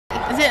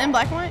Is it in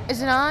black and white?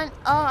 Is it on?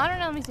 Oh, I don't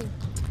know. Let me see.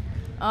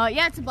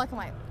 Yeah, it's in black and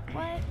white.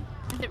 What?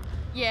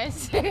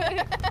 Yes.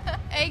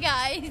 Hey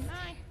guys.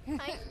 Hi.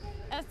 Hi.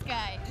 Us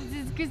guys.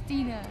 This is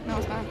Christina. No,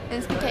 it's not.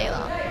 It's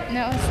Michaela.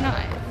 No, it's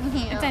not.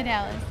 It's at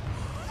Dallas.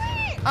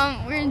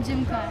 We're in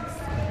gym class.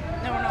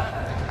 No, we're not.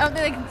 Oh,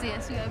 they can see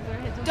us. We gotta put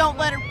our heads on. Don't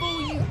let her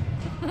fool you.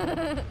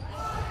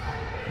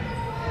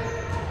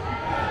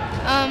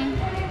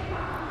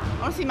 I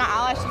want to see my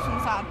eyelashes from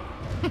the side.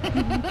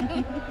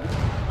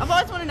 I've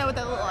always wanted to know what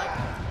they look like.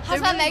 How's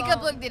They're my really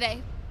makeup long. look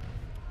today?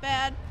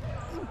 Bad.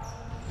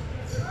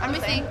 Let me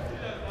see.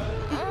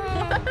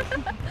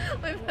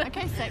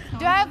 Okay, sex.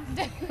 Do I have?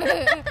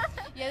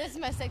 Yeah, this is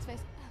my sex face.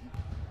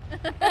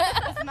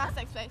 This is my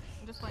sex face.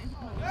 I'm just playing.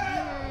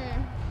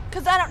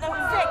 Cause I don't know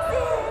what sex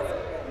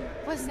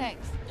What's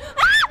sex?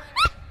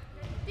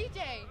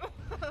 DJ.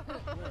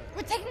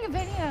 We're taking a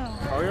video.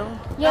 Are you?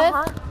 Yes.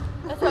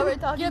 That's what we're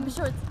talking. Get up your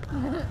shorts.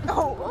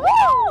 Oh,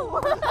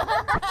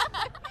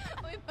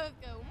 We both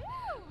go.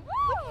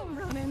 woo!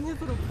 Running this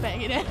little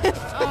faggot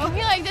ass. Oh,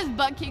 he like does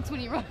butt kicks when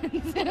he runs.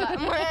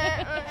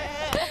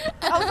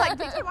 I was like,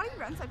 DJ, why do you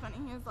run so funny?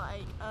 He was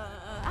like, I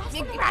just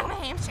want to grab my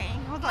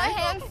hamstring. I was My like,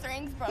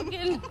 hamstring's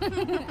broken.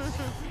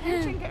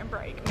 hamstring can't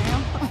break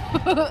now.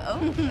 Oh,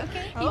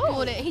 okay. He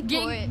pulled it. He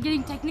pulled it.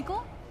 Getting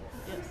technical?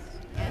 Yes.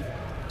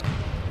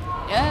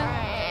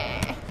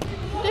 Yeah.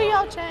 Do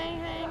y'all chain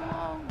hang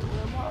low?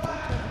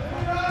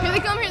 Here they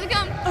come. Here they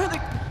come.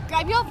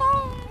 Grab your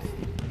phones.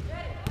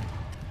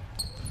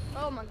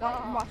 Oh my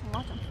god.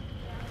 Watch him.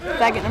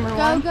 Faggot number Go,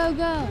 one. go,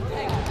 go.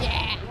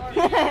 Yeah.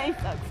 He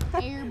sucks.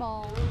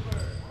 Airball.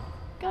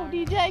 Go,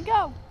 DJ,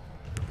 go.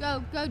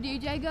 Go, go,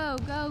 DJ, go,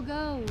 go,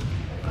 go.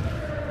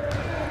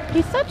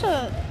 He's such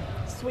a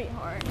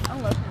sweetheart. I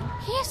love him.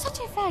 He is such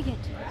a faggot.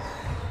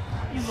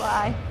 You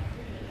lie.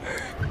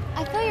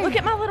 I feel you're. Look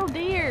at my little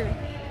deer.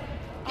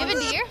 You have a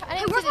deer? I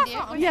didn't see the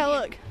deer. Where's Yeah, the deer?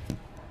 look.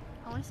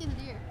 I want to see the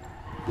deer.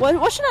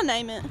 What should I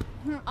name it?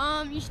 You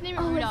should name it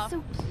Oh, it's Rudolph.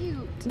 so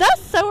cute.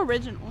 That's so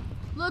original.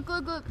 Look,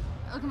 look, look.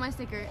 Look at my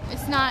sticker.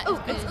 It's not as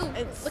good.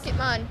 It's Look at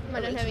mine.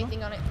 Mine doesn't have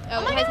anything on it.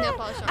 Oh, my it has God. nail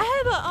polish on it. I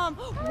have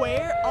a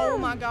where? Oh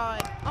my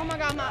god. Oh my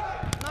god, my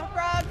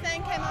frog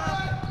thing came off.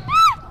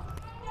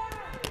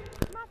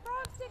 My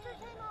frog sticker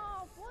came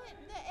off. What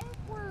the F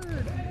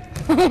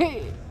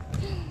word?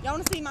 Y'all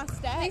wanna see my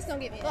stats? Please don't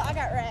get me. Look, I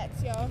got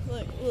racks, y'all.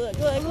 Look.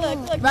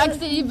 Rack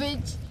City,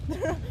 bitch.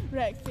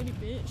 Rack City,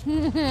 bitch.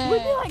 Would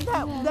you like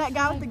that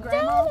guy with the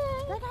grandma?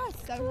 That guy's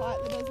so hot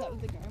that does that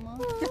with the grandma.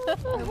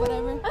 Or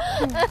whatever.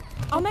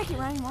 I'll make it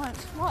rain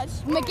once. Watch.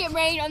 Make it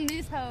rain on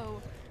this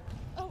hoe.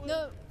 Oh,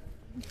 No.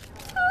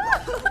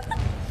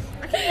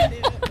 I can't do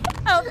it.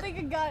 I don't think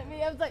it got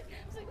me. I was like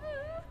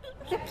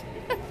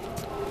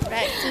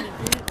Rack City,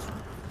 bitch.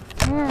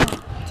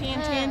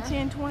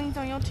 10, 20s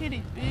on your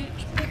titties,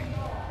 bitch.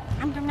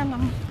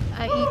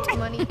 I eat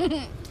money.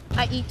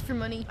 I eat for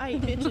money. I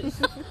eat bitches.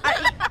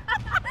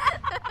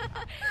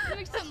 You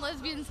make some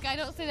lesbian Sky.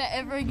 Don't say that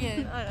ever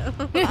again. I know.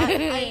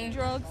 I eat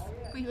drugs.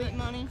 You eat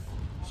money.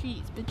 She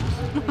eats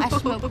bitches. I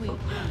smoke weed.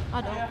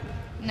 I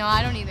don't. No,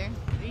 I don't either.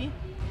 Do you?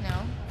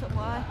 No. That's a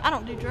lie. I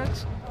don't do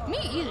drugs. Me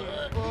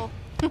either. Well,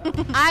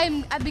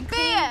 I've been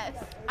clean.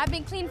 I've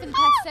been clean for the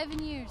past 7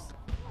 years.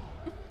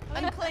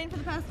 I'm clean for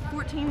the past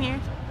 14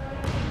 years.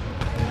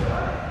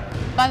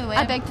 By the way,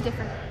 I beg to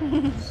differ.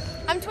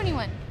 I'm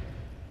 21.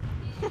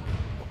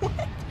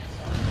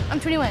 I'm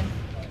 21.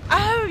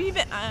 Oh, you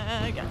been.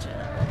 I gotcha.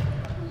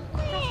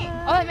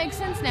 Oh, that makes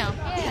sense now.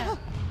 Yeah.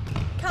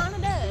 Kinda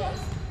does.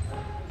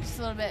 Just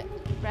a little bit.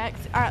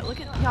 Rex. Alright, look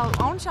at y'all.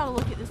 I want y'all to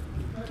look at this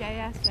gay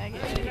ass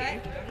faggot shit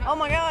here. Oh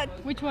my god.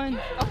 Which one?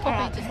 Oh,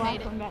 Alright, just black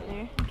made it. one back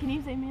there. Can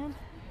you zoom in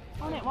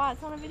on it? Why?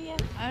 It's on a video?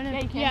 I don't know.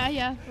 Yeah, you can.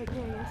 Yeah. Look,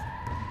 there he is.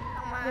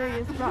 There he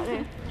is, right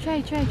there.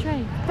 Trey.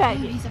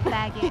 Faggot. Dude, he's a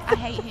faggot. I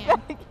hate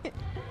him.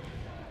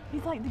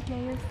 He's like the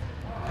gayest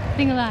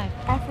Being alive.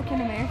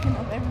 African American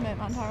I've ever met in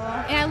my entire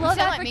life. And I love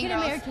sound like Mean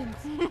African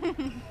Girls.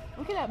 Americans.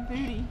 Look at that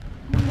booty.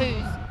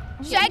 Who's?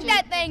 Shake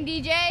that thing,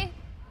 DJ.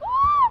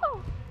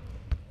 Woo!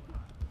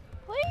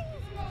 Please,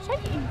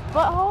 shake it, you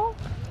butthole.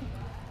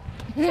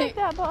 Shake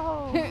that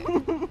butthole.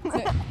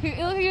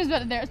 He was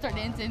about to start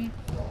dancing.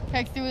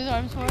 Rex threw his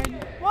arms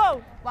forward.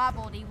 Whoa.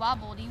 Wobbledy,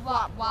 wobbledy,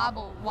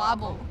 wobble,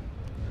 wobble.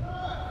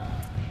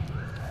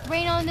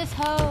 Rain on this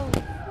hoe.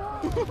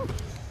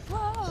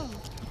 Whoa.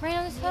 Rain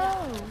on this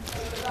hoe.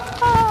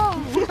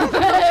 Oh.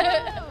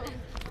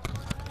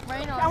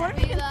 Rain on I wonder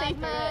if you me can like see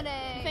through it. money.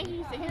 You think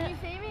you can see Can it? you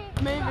see me?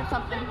 Move or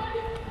something.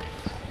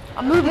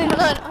 I'm moving.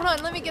 Hold on.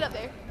 Let me get up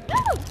there.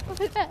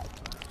 Look at that.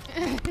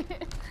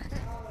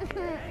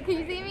 Can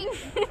you see me?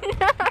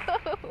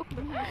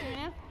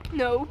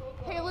 No.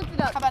 Here, lift it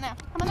up. How about now?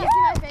 Can you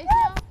see my face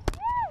now?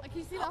 Like, can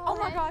you see the whole Oh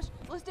my head? gosh.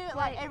 Let's do it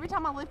like every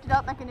time I lift it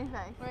up, make a new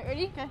face. Wait,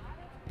 ready? Okay.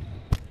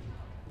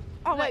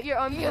 Oh wait, your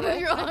arm. Your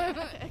arm.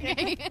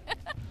 Okay.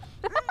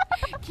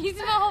 Can you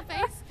see my whole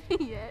face?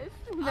 Yes.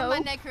 No. My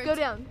neck hurts. Go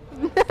down.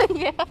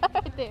 Yeah,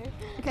 right there.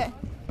 Okay.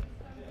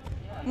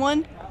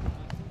 1.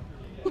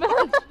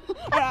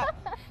 Alright.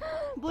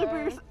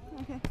 Bloopers.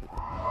 Okay.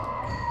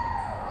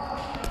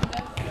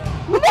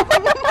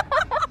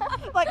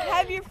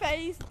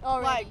 He's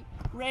Already. like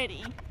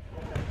ready.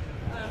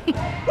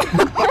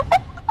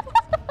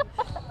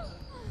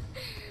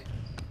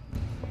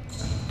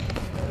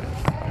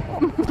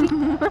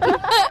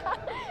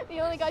 You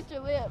only got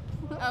your lip.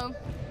 Oh.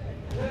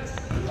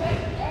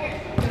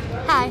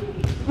 Hi.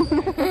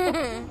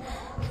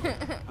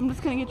 I'm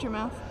just gonna get your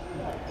mouth.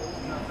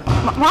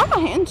 Why are my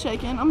hands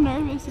shaking? I'm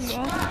nervous, you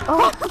guys.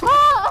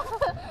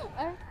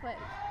 Earthquake.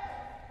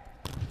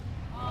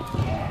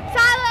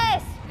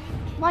 Silas!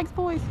 Likes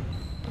boys.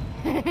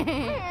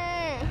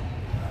 That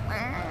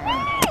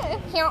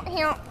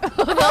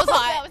was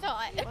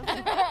hot. That was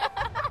hot.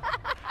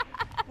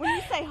 When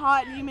you say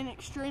hot, do you mean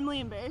extremely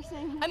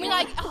embarrassing? I mean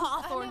like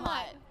Hawthorne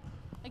hot.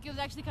 Like it was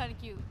actually kind of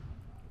cute.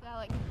 Yeah,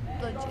 like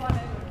legit.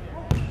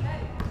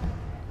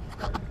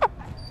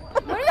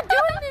 What are you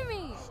doing to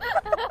me?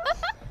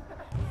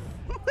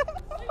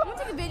 I'm gonna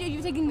take a video.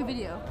 You taking the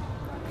video?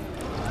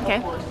 Okay.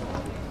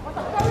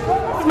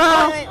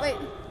 No. Wait.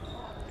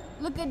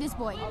 Look at this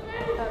boy.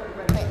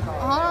 Wait,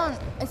 hold on.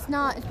 It's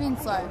not. It's being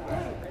slow.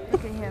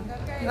 Look at him.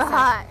 He's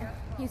hot.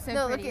 He's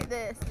so pretty. Look at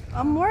this.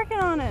 I'm working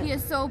on it. He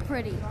is so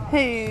pretty.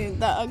 Hey,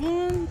 the ugly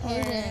one?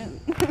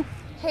 Hayden.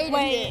 Hayden.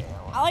 Wait,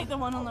 I like the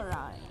one on the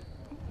right.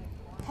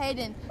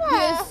 Hayden. He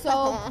is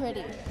so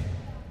pretty.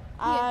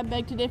 I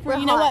beg to differ.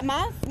 You know what?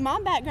 My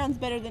background's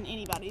better than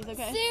anybody's,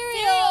 okay?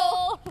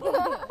 Cereal.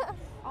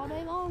 All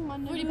day long,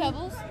 Monday. Fruity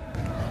Pebbles.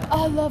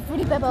 I love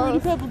Fruity Pebbles. Fruity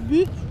Pebbles,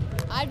 bitch.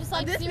 I just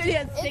like This cereal.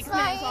 video has 6 It's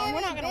minutes long.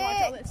 We're Miami, not going to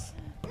watch all this.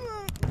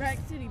 Rack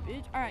City,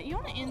 bitch. Alright, you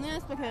want to end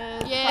this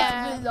because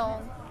Yeah.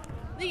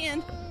 the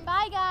end.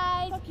 Bye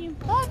guys. Fuck you.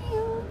 Love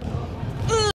you.